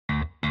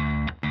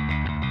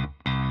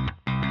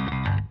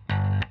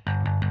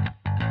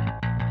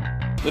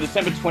The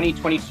December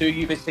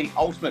 2022 UBC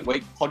Ultimate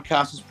Week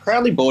podcast is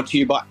proudly brought to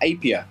you by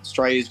Apia,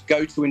 Australia's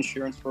go-to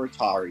insurance for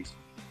retirees.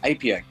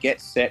 Apia, get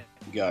set,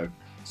 go.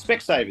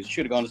 Specsavers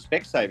should have gone to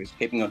Specsavers.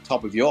 Keeping on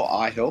top of your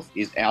eye health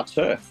is our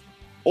turf.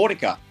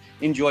 Audica,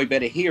 enjoy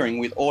better hearing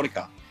with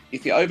Audica.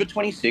 If you're over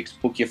 26,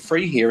 book your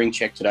free hearing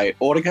check today at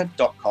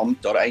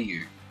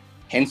audica.com.au.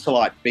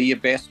 Henselite, be your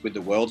best with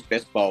the world's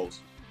best bowls.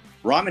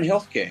 Ryman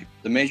Healthcare,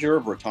 the measure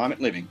of retirement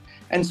living.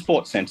 And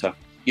Sports Centre,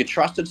 your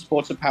trusted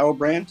sports apparel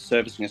brand,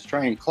 servicing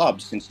Australian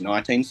clubs since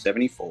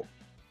 1974.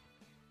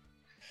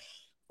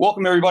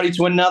 Welcome, everybody,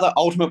 to another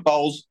Ultimate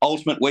Bowls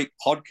Ultimate Week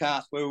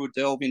podcast, where we'll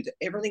delve into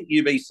everything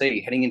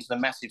UBC heading into the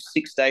massive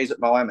 6 days at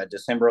Moama,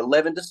 December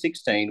 11 to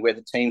 16, where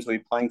the teams will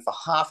be playing for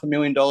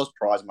 $500,000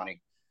 prize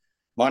money.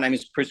 My name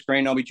is Chris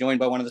Green. I'll be joined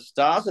by one of the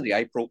stars of the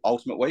April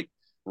Ultimate Week,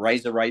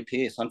 Razor Ray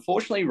Pearce.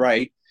 Unfortunately,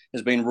 Ray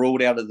has been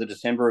ruled out of the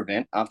December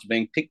event after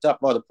being picked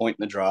up by the point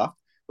in the draft,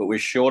 but we're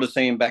sure to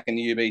see him back in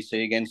the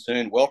UBC again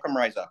soon. Welcome,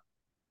 Razor.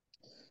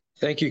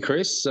 Thank you,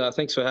 Chris.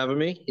 Thanks for having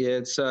me. Yeah,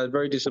 it's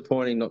very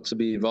disappointing not to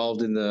be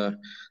involved in the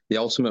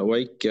Ultimate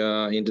Week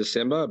in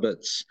December,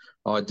 but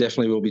I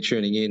definitely will be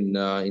tuning in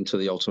into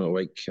the Ultimate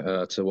Week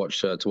to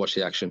watch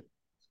the action.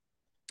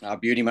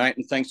 Beauty, mate,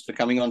 and thanks for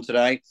coming on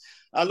today.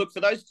 Look, for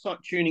those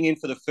tuning in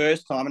for the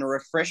first time, and a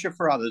refresher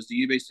for others,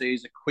 the UBC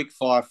is a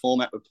quick-fire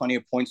format with plenty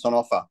of points on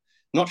offer.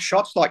 Not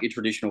shots like your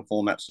traditional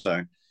formats,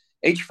 though.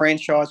 Each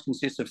franchise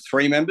consists of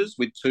 3 members,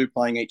 with 2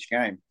 playing each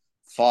game.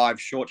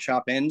 5 short,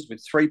 sharp ends with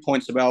 3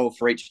 points available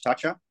for each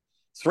toucher.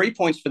 3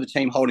 points for the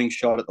team holding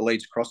shot at the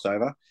lead's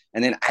crossover.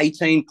 And then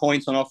 18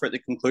 points on offer at the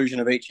conclusion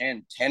of each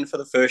end. 10 for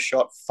the first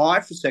shot,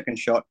 5 for second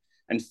shot,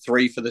 and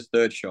 3 for the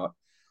third shot.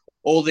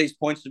 All these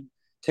points are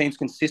teams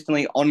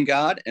consistently on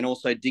guard and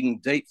also digging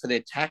deep for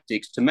their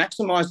tactics to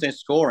maximise their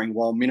scoring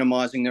while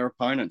minimising their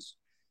opponents.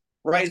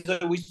 Razor,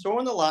 we saw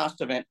in the last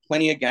event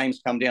plenty of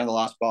games come down the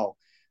last bowl,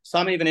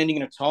 some even ending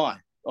in a tie.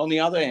 On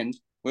the other end,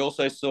 we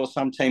also saw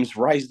some teams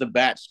raise the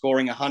bat,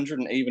 scoring 100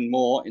 and even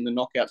more in the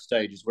knockout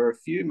stages, where a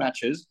few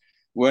matches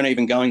weren't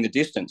even going the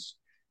distance.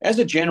 As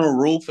a general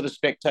rule for the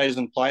spectators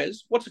and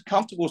players, what's a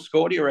comfortable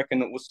score do you reckon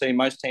that we'll see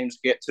most teams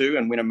get to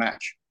and win a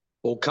match?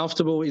 Well,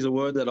 comfortable is a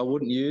word that I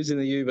wouldn't use in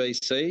the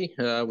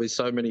UBC with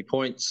so many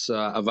points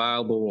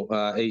available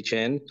each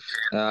end.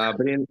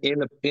 But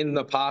in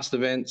the past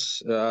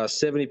events,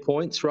 70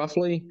 points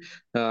roughly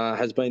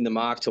has been the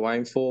mark to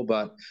aim for.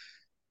 But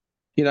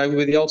you know,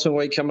 with the Ultimate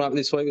Week coming up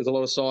this week, there's a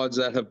lot of sides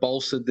that have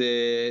bolstered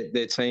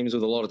their teams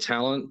with a lot of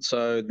talent.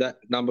 So that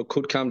number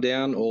could come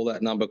down, or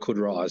that number could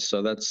rise.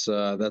 So that's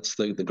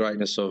the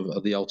greatness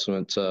of the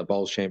Ultimate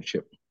Bowls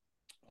Championship.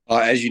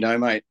 As you know,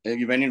 mate,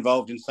 you've been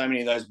involved in so many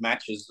of those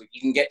matches.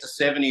 You can get to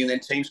 70 and then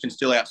teams can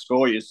still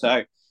outscore you.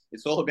 So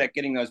it's all about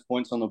getting those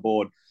points on the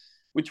board.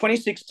 With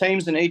 26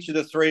 teams in each of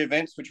the 3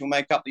 events, which will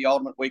make up the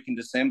Ultimate Week in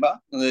December,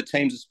 the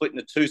teams are split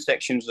into 2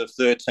 sections of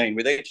 13,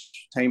 with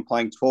each team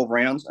playing 12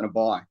 rounds and a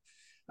bye.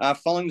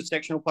 Following the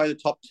sectional play, the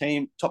top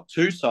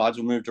 2 sides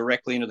will move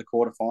directly into the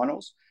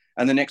quarterfinals,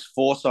 and the next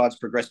 4 sides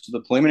progress to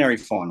the preliminary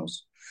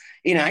finals.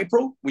 In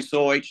April, we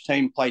saw each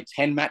team play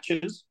 10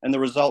 matches, and the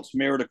results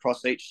mirrored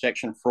across each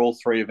section for all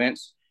 3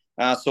 events.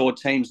 Saw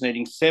teams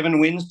needing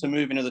 7 wins to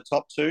move into the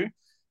top 2,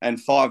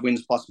 and 5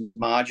 wins plus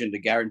margin to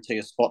guarantee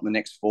a spot in the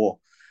next 4.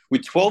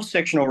 With 12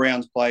 sectional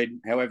rounds played,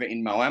 however,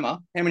 in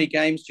Moama, how many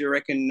games do you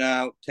reckon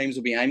teams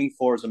will be aiming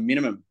for as a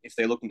minimum if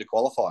they're looking to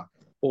qualify?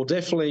 Well,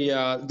 definitely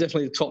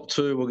the top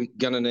 2 we're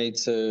going to need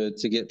to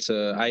get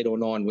to 8 or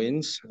 9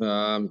 wins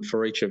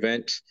for each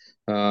event,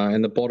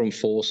 and the bottom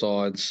 4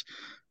 sides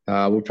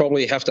we'll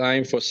probably have to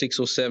aim for 6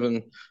 or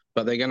 7,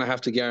 but they're going to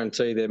have to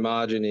guarantee their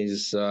margin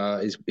is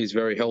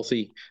very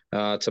healthy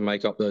to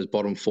make up those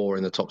bottom 4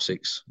 in the top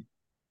 6.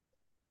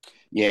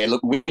 Yeah,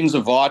 look, wins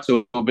are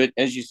vital, but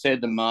as you said,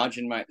 the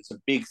margin, mate, it's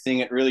a big thing.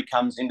 It really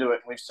comes into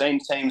it. We've seen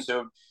teams who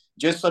have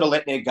just sort of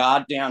let their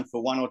guard down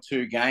for 1 or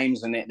 2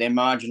 games and their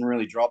margin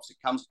really drops. It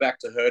comes back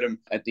to hurt them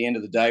at the end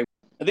of the day.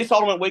 This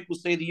Ultimate Week will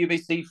see the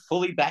UBC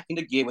fully back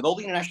into gear with all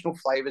the international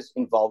flavours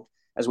involved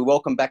as we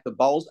welcome back the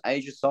Bowls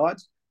Asia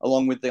sides,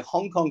 along with the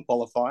Hong Kong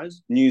qualifiers,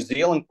 New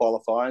Zealand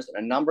qualifiers,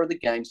 and a number of the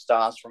game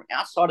stars from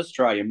outside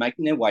Australia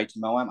making their way to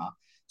Moama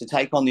to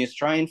take on the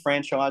Australian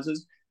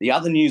franchises, the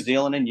other New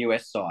Zealand and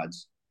US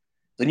sides.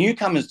 The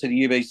newcomers to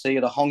the UBC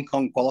are the Hong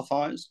Kong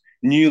qualifiers,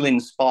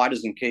 Newlyn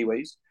Spiders and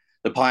Kiwis,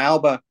 the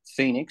Pialba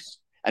Phoenix,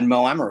 and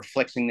Moama are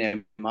flexing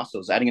their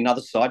muscles, adding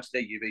another side to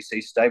their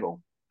UBC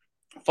stable.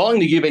 Following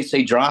the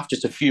UBC draft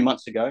just a few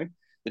months ago,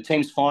 the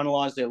teams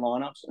finalised their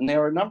lineups, and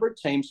there are a number of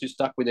teams who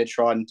stuck with their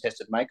tried and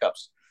tested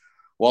makeups,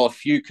 while a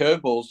few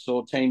curveballs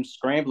saw teams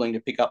scrambling to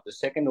pick up the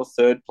 2nd or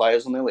 3rd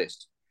players on their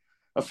list.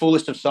 A full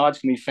list of sides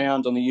can be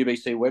found on the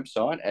UBC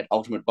website at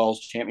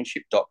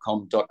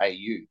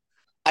ultimatebowlschampionship.com.au.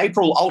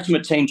 April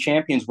Ultimate Team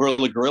champions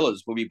Wirraloo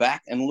Gorillas will be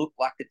back and look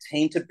like the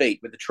team to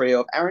beat with the trio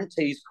of Aaron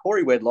Tees,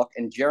 Corey Wedlock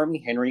and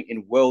Jeremy Henry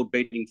in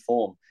world-beating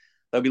form.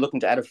 They'll be looking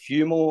to add a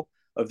few more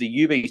of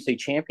the UBC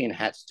champion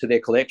hats to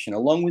their collection,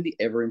 along with the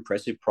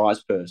ever-impressive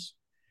prize purse.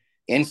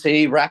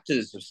 NCE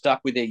Raptors have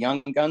stuck with their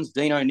young guns,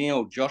 Dean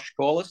O'Neill, Josh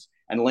Corliss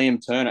and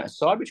Liam Turner, a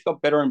side which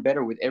got better and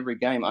better with every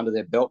game under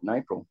their belt in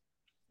April.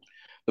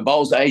 The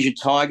Bowls Asia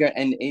Tiger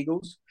and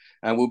Eagles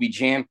will be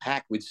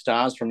jam-packed with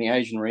stars from the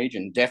Asian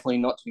region, definitely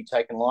not to be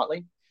taken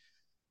lightly.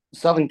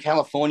 Southern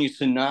California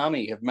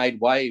Tsunami have made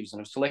waves and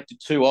have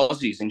selected two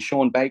Aussies in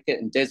Sean Baker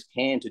and Des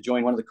Can to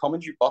join one of the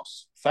commentary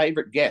box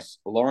favourite guests,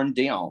 Lauren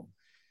Dion.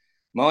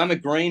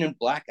 Moama Green and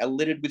Black are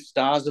littered with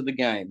stars of the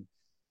game,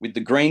 with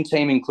the green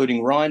team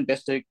including Ryan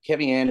Bester,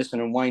 Kevin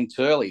Anderson and Wayne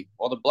Turley,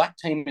 while the black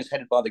team is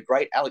headed by the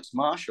great Alex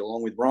Marshall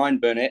along with Ryan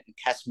Burnett and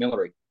Cass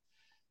Millery.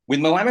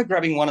 With Moama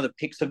grabbing one of the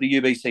picks of the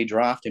UBC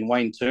draft in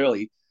Wayne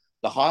Turley,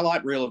 the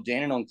highlight reel of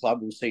Dandenong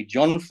Club will see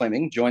John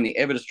Fleming join the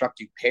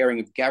ever-destructive pairing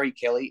of Gary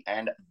Kelly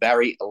and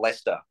Barry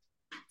Lester.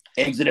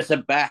 Exodus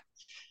are back,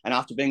 and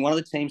after being one of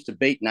the teams to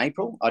beat in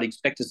April, I'd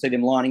expect to see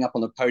them lining up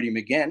on the podium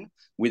again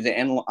with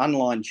the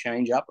unlined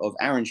change-up of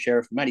Aaron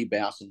Sheriff, Matty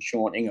Bouse and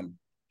Sean Ingham.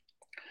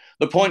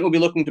 The Point will be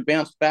looking to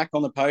bounce back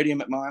on the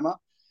podium at Moama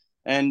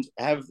and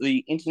have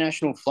the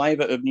international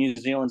flavour of New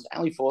Zealand's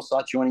Ali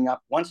Forsyth joining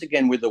up once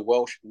again with the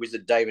Welsh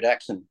wizard David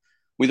Axon.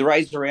 With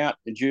Razor out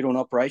due to an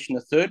operation,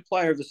 the third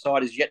player of the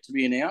side is yet to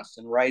be announced,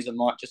 and Razor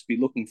might just be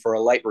looking for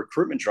a late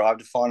recruitment drive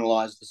to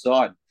finalise the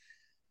side.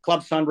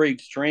 Club Sunbury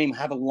Extreme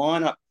have a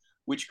lineup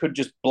which could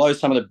just blow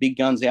some of the big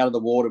guns out of the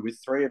water with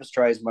three of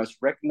Australia's most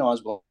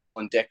recognisable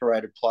and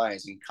decorated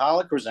players in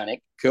Carla Krasanik,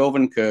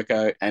 Kelvin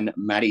Kirko and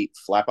Matty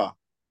Flapper.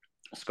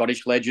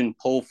 Scottish legend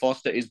Paul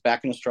Foster is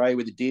back in Australia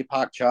with the Deer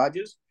Park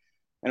Chargers,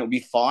 and it'll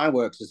be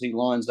fireworks as he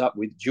lines up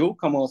with dual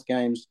Commonwealth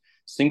Games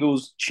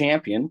singles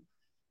champion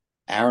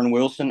Aaron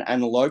Wilson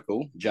and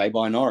local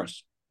J.B.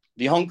 Norris.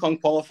 The Hong Kong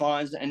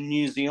qualifiers and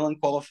New Zealand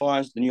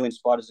qualifiers, the New Zealand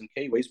Spiders and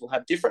Kiwis, will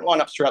have different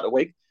lineups throughout the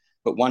week,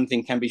 but one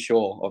thing can be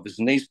sure of is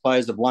these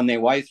players have won their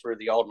way through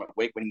the Ultimate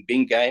Week, winning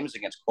big games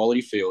against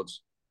quality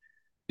fields.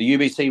 The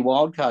UBC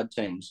wildcard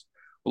teams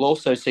will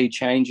also see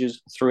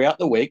changes throughout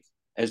the week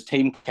as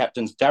team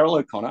captains Daryl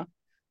O'Connor,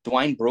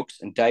 Dwayne Brooks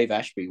and Dave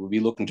Ashby will be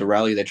looking to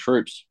rally their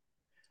troops.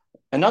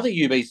 Another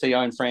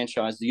UBC-owned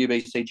franchise, the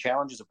UBC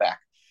Challengers, are back.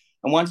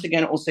 And once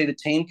again, it will see the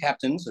team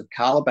captains of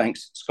Carla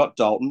Banks, Scott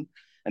Dalton,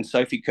 and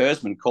Sophie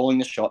Kurzman calling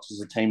the shots as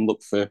the team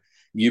look for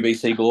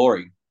UBC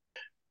glory.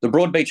 The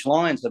Broadbeach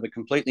Lions have a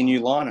completely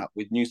new lineup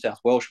with New South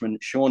Welshman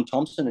Sean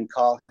Thompson and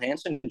Kyle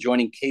Hansen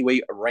joining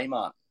Kiwi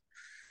Raymart.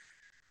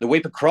 The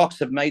Weeper Crocs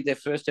have made their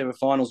first ever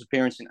finals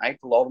appearance in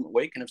April Ultimate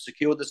Week and have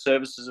secured the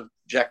services of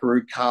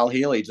Jackaroo Carl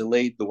Healy to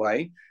lead the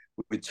way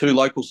with two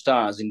local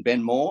stars in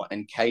Ben Moore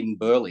and Caden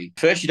Burley.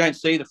 First, you don't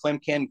see the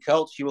Flemken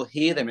Colts, you will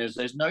hear them as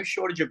there's no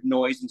shortage of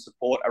noise and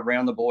support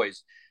around the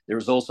boys. There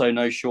is also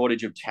no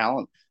shortage of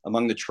talent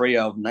among the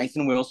trio of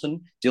Nathan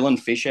Wilson, Dylan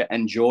Fisher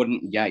and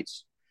Jordan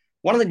Yates.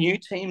 One of the new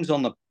teams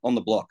on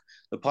the block,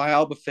 the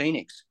Pialba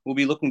Phoenix, will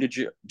be looking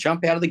to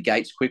jump out of the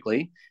gates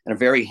quickly, and a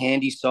very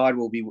handy side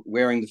will be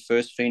wearing the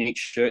first Phoenix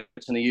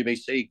shirts in the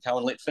UBC,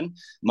 Cohen Litfin,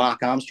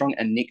 Mark Armstrong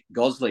and Nick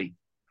Gosley.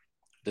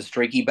 The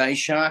Streaky Bay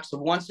Sharks have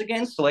once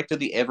again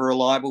selected the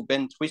ever-reliable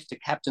Ben Twist to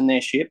captain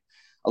their ship,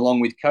 along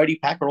with Cody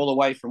Packer all the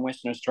way from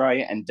Western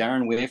Australia and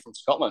Darren Ware from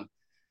Scotland.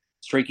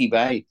 Streaky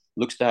Bay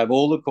looks to have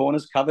all the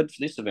corners covered for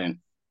this event.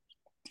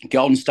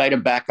 Golden State are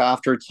back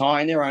after a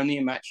tie in their only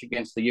match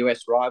against the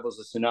US rivals,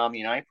 the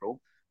Tsunami, in April.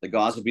 The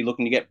guys will be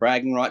looking to get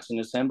bragging rights in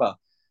December.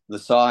 The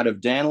side of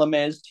Dan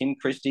Lemez, Tim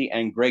Christie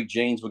and Greg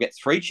Jeans will get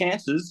 3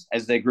 chances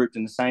as they're grouped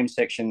in the same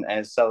section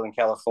as Southern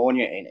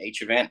California in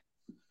each event.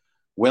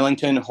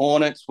 Wellington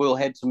Hornets will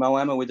head to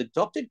Moama with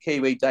adopted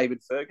Kiwi David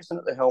Ferguson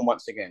at the helm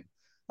once again,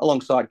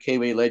 alongside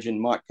Kiwi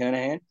legend Mike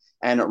Kernahan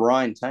and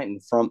Ryan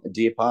Tainton from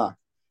Deer Park.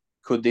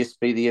 Could this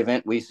be the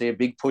event we see a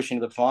big push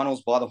into the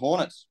finals by the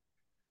Hornets?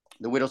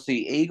 The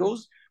Whittlesea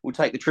Eagles will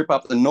take the trip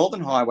up the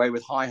Northern Highway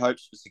with high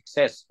hopes for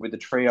success, with the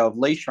trio of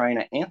Lee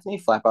Schreiner, Anthony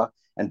Flapper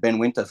and Ben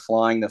Winter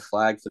flying the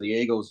flag for the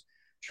Eagles.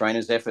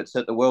 Schreiner's efforts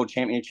at the World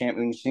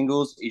Champion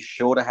singles is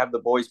sure to have the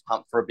boys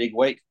pumped for a big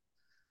week.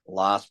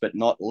 Last but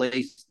not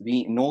least,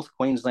 the North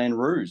Queensland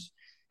Roos.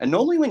 And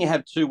normally when you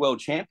have 2 world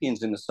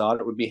champions in the side,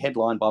 it would be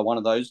headlined by one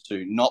of those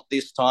two. Not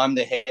this time.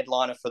 The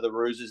headliner for the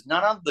Roos is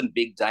none other than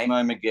Big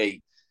Damo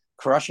McGee.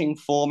 Crushing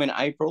form in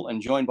April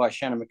and joined by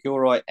Shannon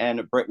McIlroy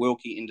and Brett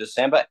Wilkie in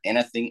December,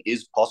 anything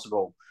is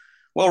possible.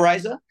 Well,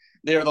 Razor,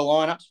 there are the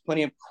lineups,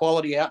 plenty of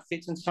quality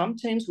outfits and some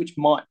teams which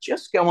might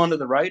just go under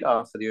the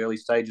radar for the early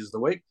stages of the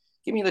week.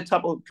 Give me the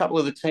couple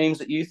of the teams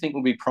that you think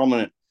will be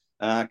prominent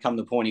come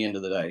the pointy end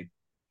of the day.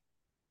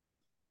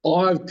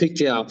 I've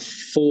picked out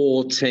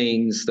 4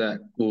 teams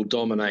that will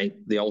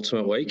dominate the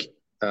Ultimate Week.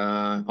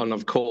 And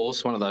of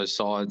course, one of those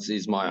sides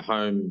is my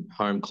home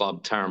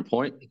club, Taren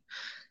Point.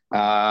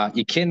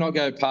 You cannot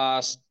go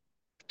past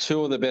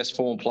 2 of the best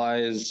form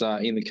players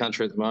in the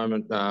country at the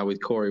moment,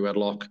 with Corey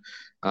Wedlock,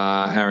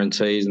 Aaron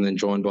Tees, and then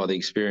joined by the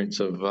experience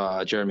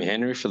of Jeremy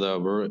Henry for the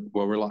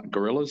Warilla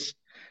Gorillas.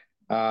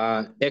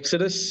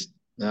 Exodus,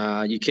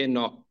 you can't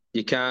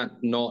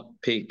not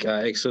pick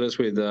Exodus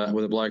with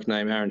a bloke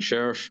named Aaron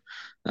Sheriff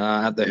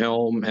at the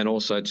helm, and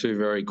also 2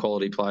 very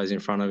quality players in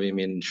front of him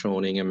in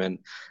Sean Ingham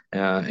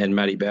and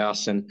Matty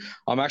Bouse. And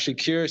I'm actually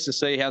curious to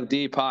see how the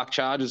Deer Park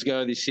Chargers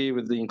go this year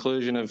with the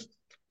inclusion of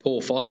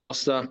Paul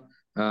Foster,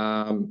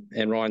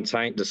 and Ryan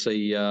Taint to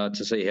see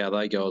how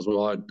they go as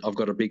well. I've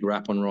got a big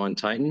rap on Ryan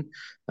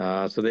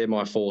Tainton, so they're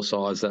my 4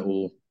 sides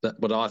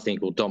that I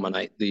think will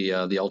dominate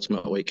the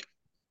ultimate week.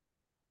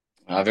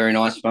 Very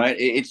nice, mate.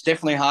 It's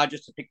definitely hard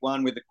just to pick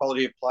one with the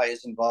quality of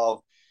players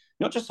involved,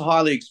 not just the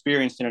highly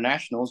experienced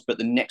internationals, but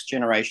the next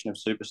generation of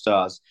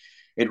superstars.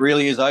 It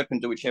really is open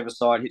to whichever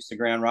side hits the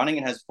ground running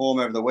and has form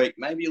over the week,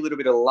 maybe a little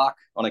bit of luck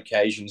on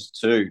occasions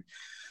too.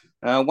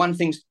 One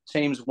thing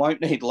teams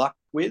won't need luck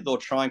with or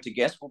trying to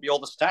guess will be all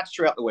the stats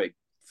throughout the week,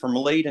 from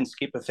lead and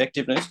skip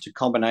effectiveness to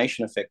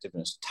combination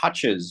effectiveness,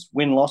 touches,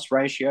 win-loss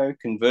ratio,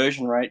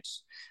 conversion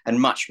rates, and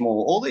much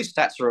more. All these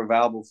stats are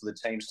available for the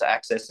teams to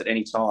access at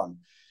any time.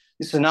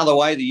 This is another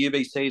way the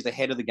UBC is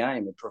ahead of the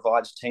game. It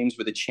provides teams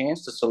with a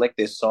chance to select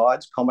their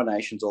sides,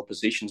 combinations, or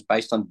positions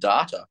based on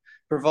data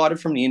provided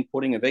from the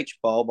inputting of each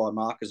bowl by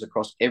markers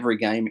across every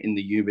game in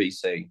the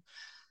UBC.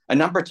 A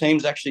number of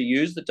teams actually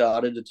use the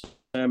data to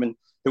determine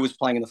who was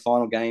playing in the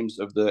final games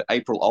of the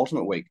April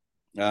Ultimate Week.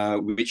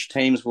 Which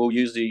teams will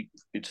use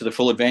to the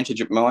full advantage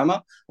at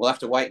Moama? We'll have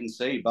to wait and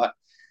see, but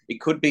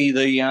it could be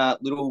the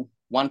little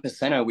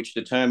 1%er which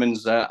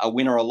determines a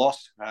win or a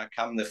loss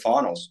come the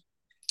finals.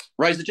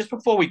 Razor, just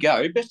before we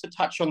go, best to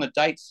touch on the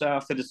dates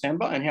for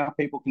December and how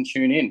people can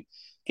tune in.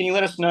 Can you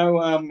let us know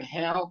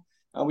how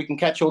we can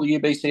catch all the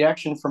UBC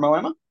action from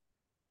Moama?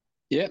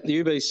 Yeah,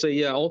 the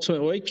UBC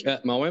Ultimate Week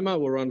at Moama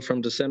will run from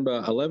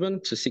December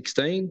 11 to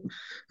 16.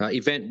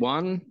 Event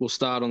 1 will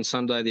start on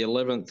Sunday the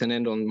 11th and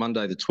end on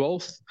Monday the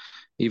 12th.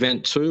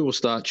 Event 2 will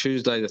start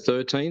Tuesday the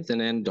 13th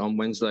and end on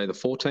Wednesday the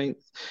 14th.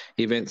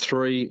 Event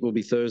 3 will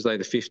be Thursday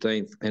the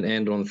 15th and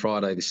end on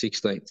Friday the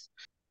 16th.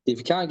 If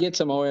you can't get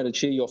to Moama to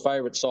cheer your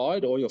favourite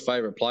side or your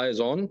favourite players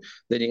on,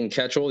 then you can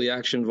catch all the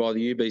action via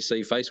the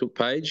UBC Facebook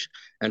page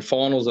and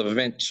finals of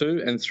Event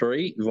 2 and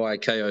 3 via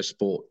KO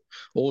Sport.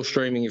 All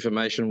streaming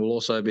information will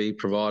also be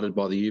provided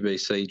by the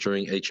UBC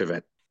during each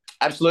event.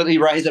 Absolutely,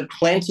 Razor.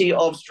 Plenty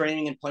of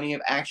streaming and plenty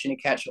of action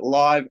to catch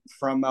live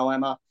from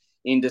Moama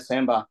in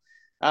December.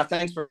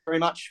 Thanks very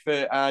much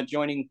for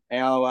joining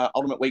our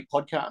Ultimate Week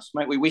podcast,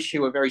 mate. We wish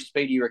you a very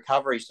speedy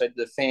recovery so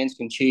the fans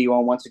can cheer you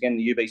on once again in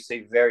the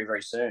UBC very,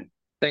 very soon.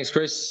 Thanks,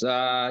 Chris.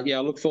 I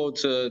look forward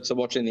to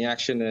watching the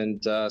action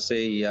and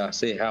see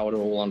how it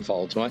all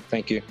unfolds, mate.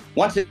 Thank you.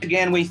 Once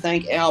again, we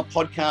thank our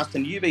podcast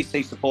and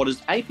UBC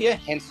supporters, Apia,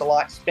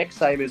 Henselite,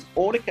 Specsavers,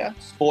 Audica,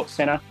 Sports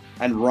Centre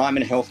and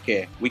Ryman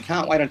Healthcare. We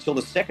can't wait until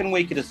the second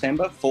week of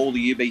December for all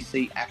the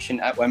UBC action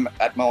at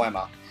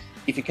Moama.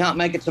 If you can't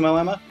make it to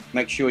Moama,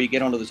 make sure you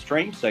get onto the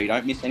stream so you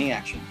don't miss any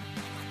action.